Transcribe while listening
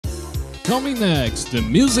Coming next, the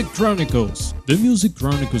Music Chronicles. The Music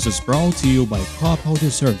Chronicles is brought to you by Cop Audio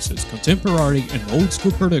Services, contemporary and old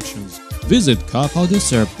school productions. Visit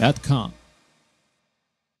copaudioserve.com.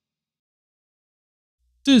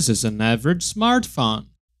 This is an average smartphone.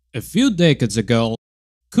 A few decades ago,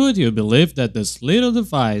 could you believe that this little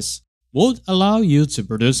device would allow you to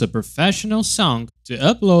produce a professional song to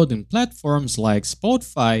upload in platforms like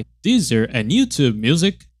Spotify, Deezer, and YouTube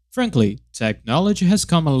Music? Frankly, technology has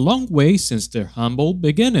come a long way since their humble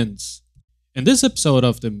beginnings. In this episode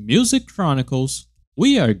of the Music Chronicles,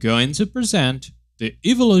 we are going to present the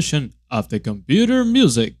evolution of the computer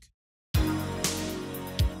music.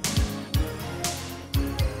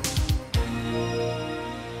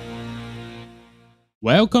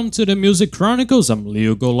 Welcome to the Music Chronicles, I'm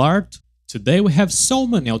Leo Goulart. Today we have so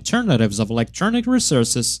many alternatives of electronic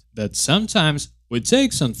resources that sometimes we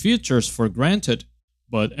take some features for granted.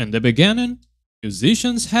 But in the beginning,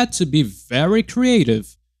 musicians had to be very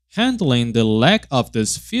creative, handling the lack of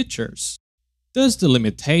these features. Does the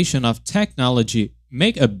limitation of technology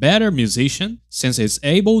make a better musician since he's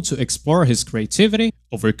able to explore his creativity,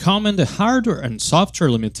 overcoming the hardware and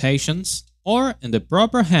software limitations? Or, in the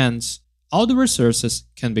proper hands, all the resources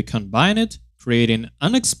can be combined, creating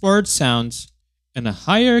unexplored sounds and a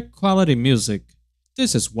higher quality music?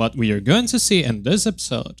 This is what we are going to see in this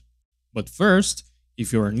episode. But first,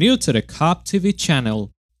 if you are new to the COP TV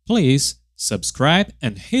channel, please subscribe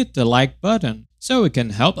and hit the like button so it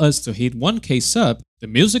can help us to hit 1K sub. The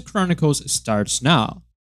Music Chronicles starts now.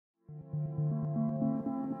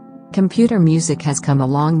 Computer music has come a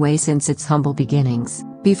long way since its humble beginnings.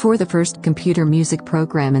 Before the first computer music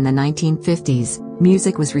program in the 1950s,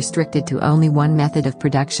 music was restricted to only one method of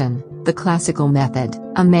production, the classical method: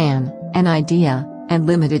 a man, an idea, and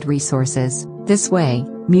limited resources. This way,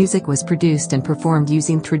 music was produced and performed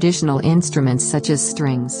using traditional instruments such as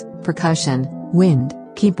strings, percussion, wind,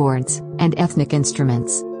 keyboards, and ethnic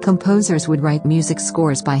instruments. Composers would write music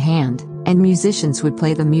scores by hand, and musicians would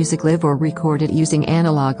play the music live or record it using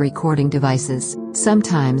analog recording devices.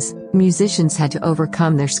 Sometimes, musicians had to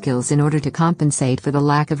overcome their skills in order to compensate for the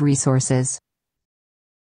lack of resources.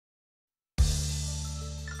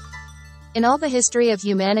 In all the history of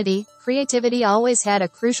humanity, creativity always had a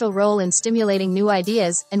crucial role in stimulating new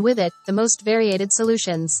ideas, and with it, the most varied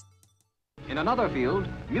solutions. In another field,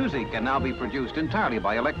 music can now be produced entirely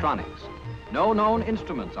by electronics. No known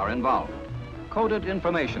instruments are involved. Coded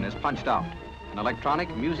information is punched out. An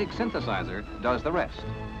electronic music synthesizer does the rest.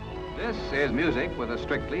 This is music with a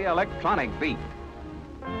strictly electronic beat.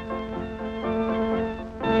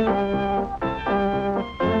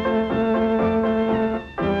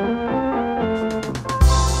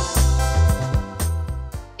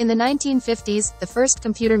 In the 1950s, the first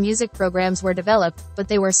computer music programs were developed, but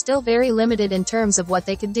they were still very limited in terms of what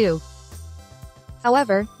they could do.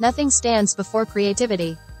 However, nothing stands before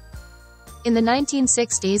creativity. In the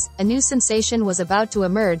 1960s, a new sensation was about to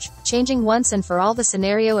emerge, changing once and for all the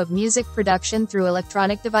scenario of music production through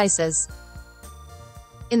electronic devices.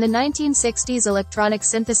 In the 1960s, electronic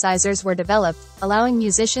synthesizers were developed, allowing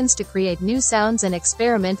musicians to create new sounds and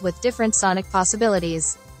experiment with different sonic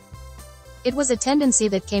possibilities. It was a tendency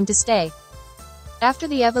that came to stay. After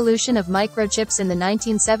the evolution of microchips in the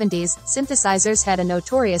 1970s, synthesizers had a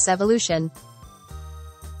notorious evolution.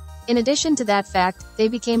 In addition to that fact, they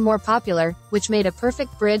became more popular, which made a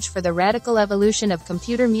perfect bridge for the radical evolution of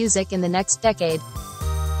computer music in the next decade.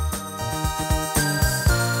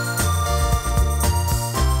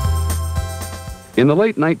 In the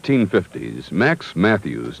late 1950s, Max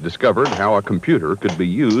Matthews discovered how a computer could be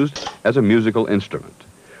used as a musical instrument.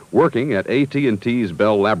 Working at AT&T's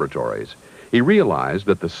Bell Laboratories, he realized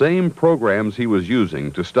that the same programs he was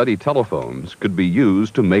using to study telephones could be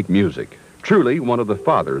used to make music. Truly one of the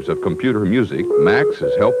fathers of computer music, Max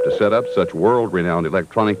has helped to set up such world-renowned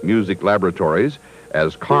electronic music laboratories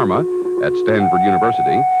as Karma at Stanford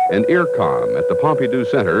University and IRCAM at the Pompidou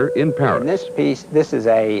Center in Paris. In this piece, this is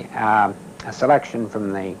a selection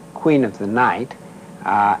from the Queen of the Night,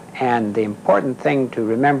 and the important thing to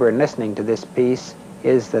remember in listening to this piece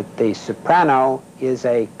is that the soprano is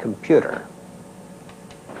a computer.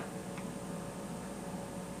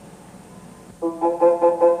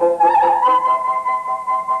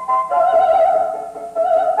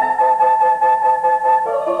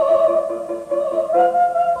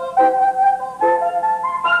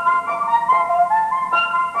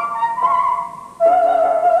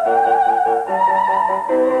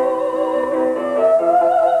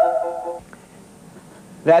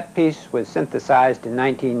 That piece was synthesized in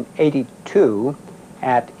 1982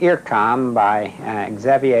 at IRCAM by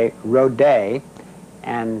Xavier Rodet,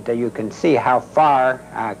 And you can see how far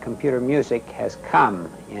computer music has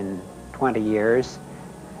come in 20 years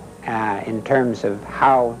in terms of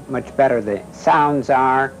how much better the sounds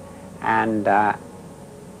are and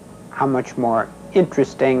how much more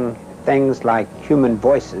interesting things like human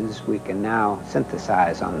voices we can now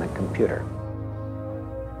synthesize on the computer.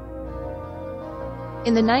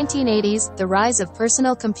 In the 1980s, the rise of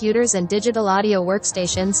personal computers and digital audio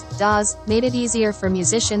workstations, DAWs, made it easier for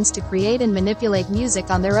musicians to create and manipulate music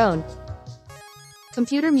on their own.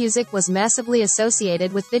 Computer music was massively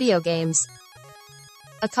associated with video games.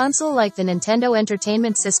 A console like the Nintendo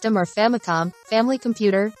Entertainment System or Famicom, Family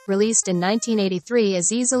Computer, released in 1983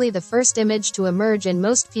 is easily the first image to emerge in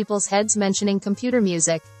most people's heads mentioning computer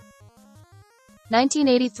music.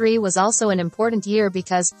 1983 was also an important year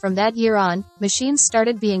because, from that year on, machines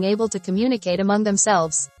started being able to communicate among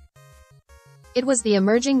themselves. It was the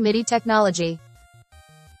emerging MIDI technology.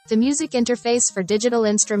 The music interface for digital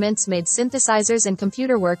instruments made synthesizers and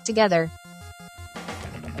computer work together.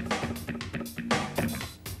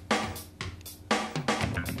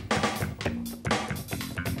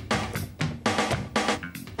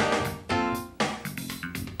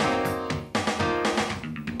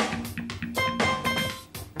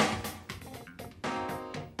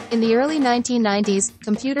 In the early 1990s,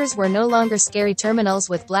 computers were no longer scary terminals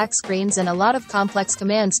with black screens and a lot of complex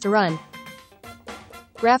commands to run.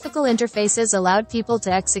 Graphical interfaces allowed people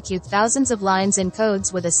to execute thousands of lines in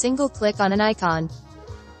codes with a single click on an icon.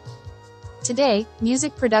 Today,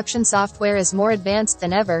 music production software is more advanced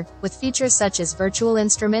than ever, with features such as virtual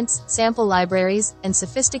instruments, sample libraries, and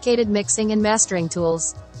sophisticated mixing and mastering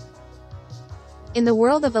tools. In the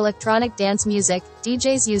world of electronic dance music,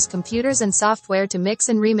 DJs use computers and software to mix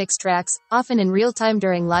and remix tracks, often in real time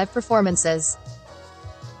during live performances.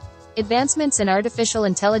 Advancements in artificial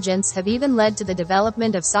intelligence have even led to the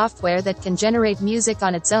development of software that can generate music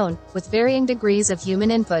on its own, with varying degrees of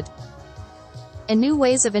human input. And new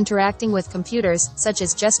ways of interacting with computers, such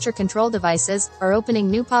as gesture control devices, are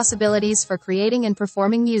opening new possibilities for creating and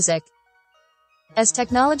performing music. As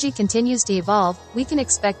technology continues to evolve, we can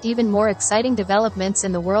expect even more exciting developments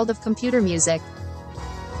in the world of computer music.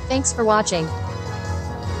 Thanks for watching.